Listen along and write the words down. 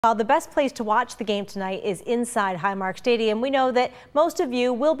Well, the best place to watch the game tonight is inside Highmark Stadium. We know that most of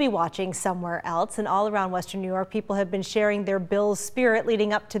you will be watching somewhere else, and all around Western New York, people have been sharing their Bills spirit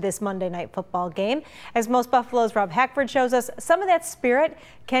leading up to this Monday night football game. As Most Buffalo's Rob Hackford shows us, some of that spirit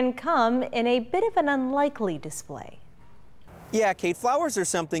can come in a bit of an unlikely display. Yeah, Kate, flowers are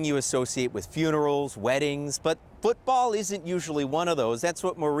something you associate with funerals, weddings, but football isn't usually one of those. That's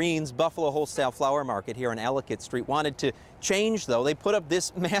what Maureen's Buffalo Wholesale Flower Market here on Ellicott Street wanted to change, though. They put up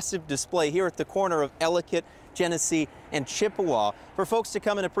this massive display here at the corner of Ellicott, Genesee, and Chippewa for folks to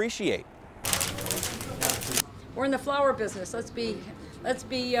come and appreciate. We're in the flower business. Let's be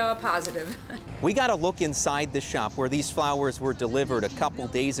positive. We got a look inside the shop where these flowers were delivered a couple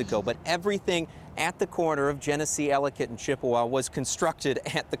days ago, but everything at the corner of Genesee, Ellicott, and Chippewa was constructed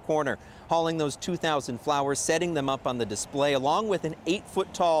at the corner, hauling those 2,000 flowers, setting them up on the display, along with an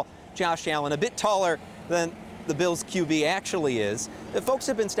 8-foot-tall Josh Allen, a bit taller than the Bills QB actually is. The folks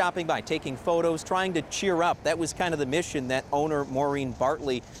have been stopping by, taking photos, trying to cheer up. That was kind of the mission that owner Maureen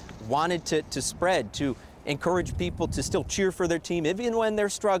Bartley wanted to spread, to encourage people to still cheer for their team, even when they're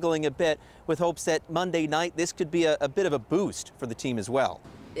struggling a bit, with hopes that Monday night this could be a bit of a boost for the team as well.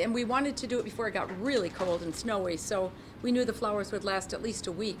 And we wanted to do it before it got really cold and snowy, so we knew the flowers would last at least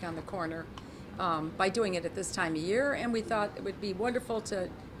a week on the corner by doing it at this time of year, and we thought it would be wonderful to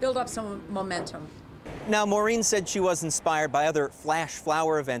build up some momentum. Now, Maureen said she was inspired by other flash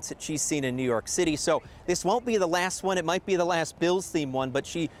flower events that she's seen in New York City, so this won't be the last one. It might be the last Bills-themed one, but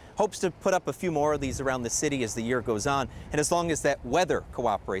she hopes to put up a few more of these around the city as the year goes on, and as long as that weather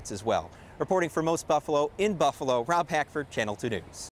cooperates as well. Reporting for Most Buffalo in Buffalo, Rob Hackford, Channel 2 News.